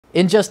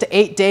In just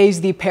 8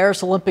 days, the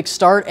Paris Olympics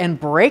start and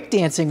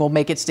breakdancing will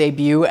make its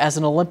debut as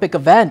an Olympic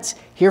event.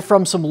 Hear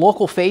from some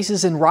local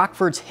faces in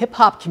Rockford's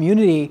hip-hop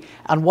community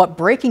on what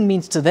breaking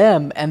means to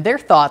them and their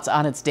thoughts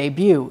on its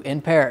debut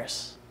in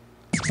Paris.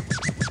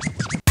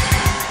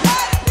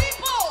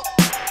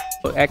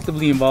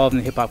 Actively involved in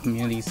the hip-hop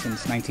community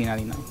since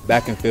 1999.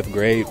 Back in 5th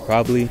grade,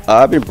 probably.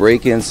 I've been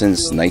breaking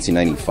since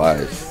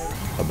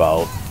 1995.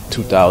 About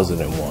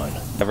 2001.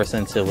 Ever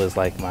since it was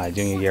like my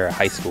junior year of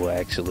high school,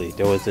 actually.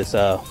 There was this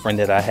friend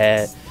that I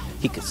had.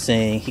 He could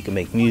sing, he could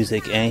make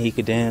music, and he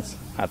could dance.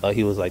 I thought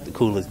he was like the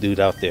coolest dude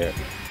out there.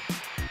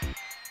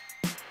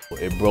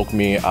 It broke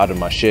me out of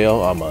my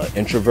shell. I'm an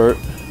introvert,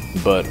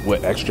 but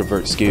with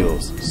extrovert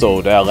skills.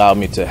 So that allowed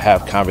me to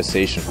have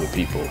conversations with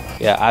people.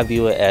 Yeah, I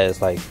view it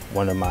as like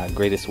one of my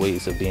greatest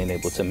ways of being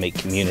able to make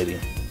community.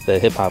 The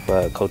hip-hop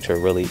culture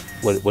really,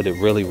 what it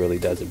really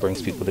does, it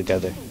brings people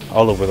together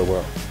all over the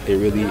world. It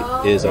really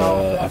is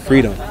a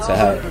freedom to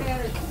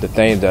have. The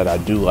thing that I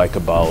do like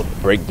about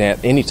breakdance,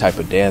 any type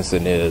of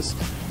dancing, is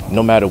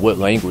no matter what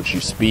language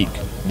you speak,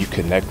 you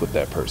connect with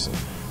that person.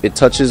 It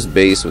touches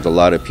base with a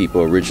lot of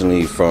people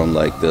originally from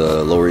like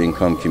the lower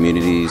income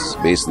communities,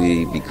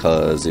 basically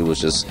because it was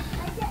just,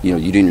 you know,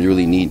 you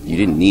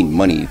didn't need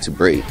money to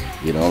break.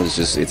 You know,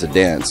 it's a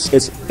dance.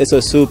 It's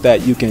a soup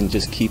that you can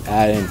just keep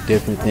adding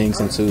different things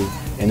into,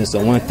 and it's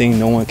the one thing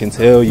no one can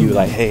tell you,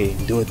 like, hey,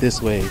 do it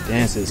this way.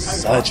 Dance is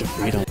such a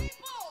freedom.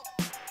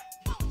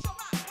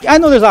 I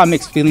know there's a lot of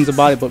mixed feelings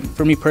about it, but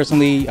for me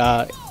personally,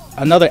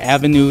 another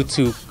avenue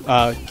to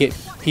get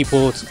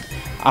people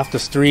off the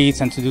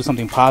streets and to do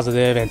something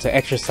positive and to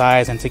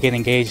exercise and to get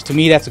engaged. To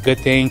me, that's a good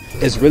thing.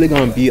 It's really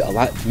going to be a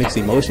lot mixed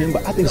emotion,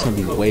 but I think it's going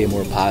to be way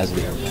more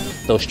positive.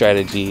 Those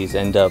strategies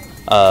end up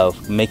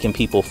making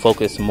people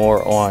focus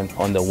more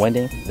on the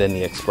winning than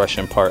the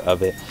expression part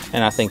of it.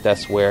 And I think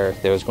that's where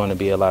there's going to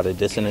be a lot of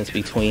dissonance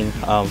between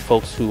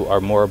folks who are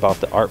more about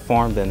the art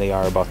form than they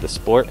are about the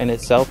sport in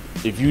itself.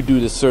 If you do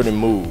this certain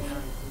move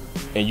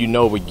and you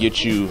know it would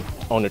get you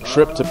on a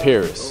trip to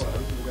Paris,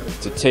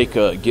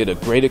 to get a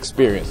great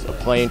experience, a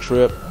plane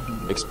trip,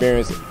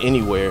 experience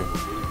anywhere,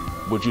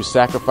 would you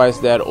sacrifice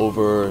that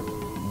over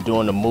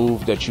doing a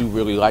move that you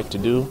really like to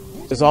do?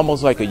 It's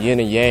almost like a yin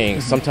and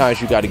yang.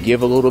 Sometimes you got to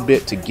give a little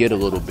bit to get a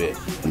little bit.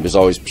 There's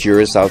always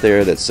purists out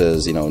there that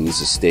says, you know, it needs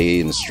to stay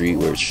in the street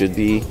where it should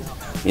be.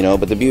 You know,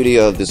 but the beauty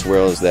of this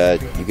world is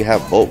that you can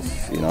have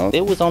both, you know.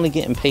 It was only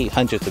getting paid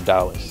hundreds of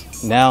dollars.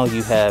 Now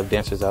you have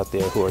dancers out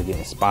there who are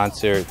getting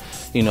sponsored.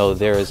 You know,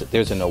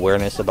 there's an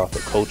awareness about the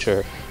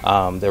culture.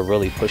 They're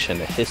really pushing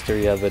the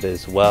history of it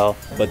as well.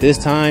 But this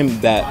time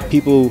that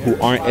people who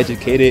aren't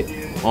educated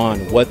on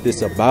what this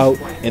is about,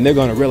 and they're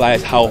going to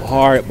realize how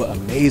hard but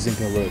amazing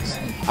it looks.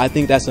 I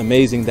think that's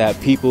amazing that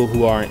people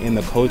who are in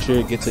the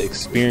culture get to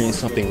experience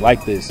something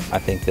like this. I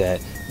think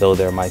that though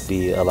there might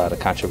be a lot of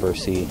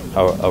controversy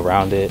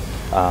around it,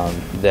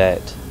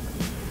 that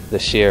the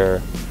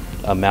sheer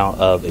amount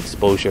of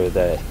exposure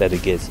that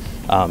it gets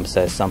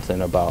says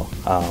something about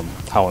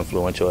how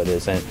influential it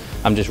is, and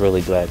I'm just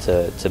really glad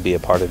to be a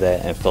part of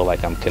that and feel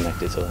like I'm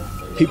connected to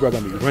it. People are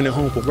going to be running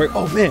home from work.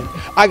 Oh man,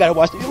 I got to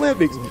watch the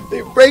Olympics.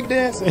 They're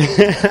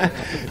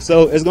breakdancing.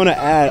 So it's going to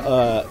add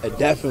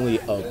definitely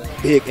a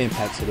big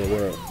impact to the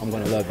world. I'm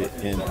going to love it,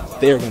 and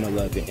they're going to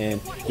love it, and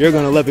you're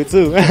going to love it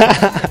too.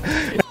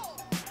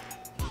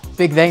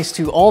 Big thanks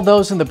to all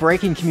those in the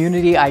breaking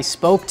community I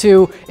spoke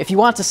to. If you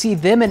want to see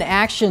them in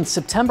action,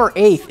 September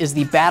 8th is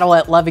the Battle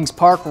at Levings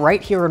Park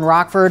right here in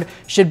Rockford.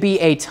 Should be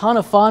a ton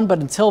of fun, but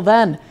until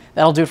then,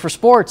 that'll do it for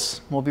sports.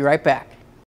 We'll be right back.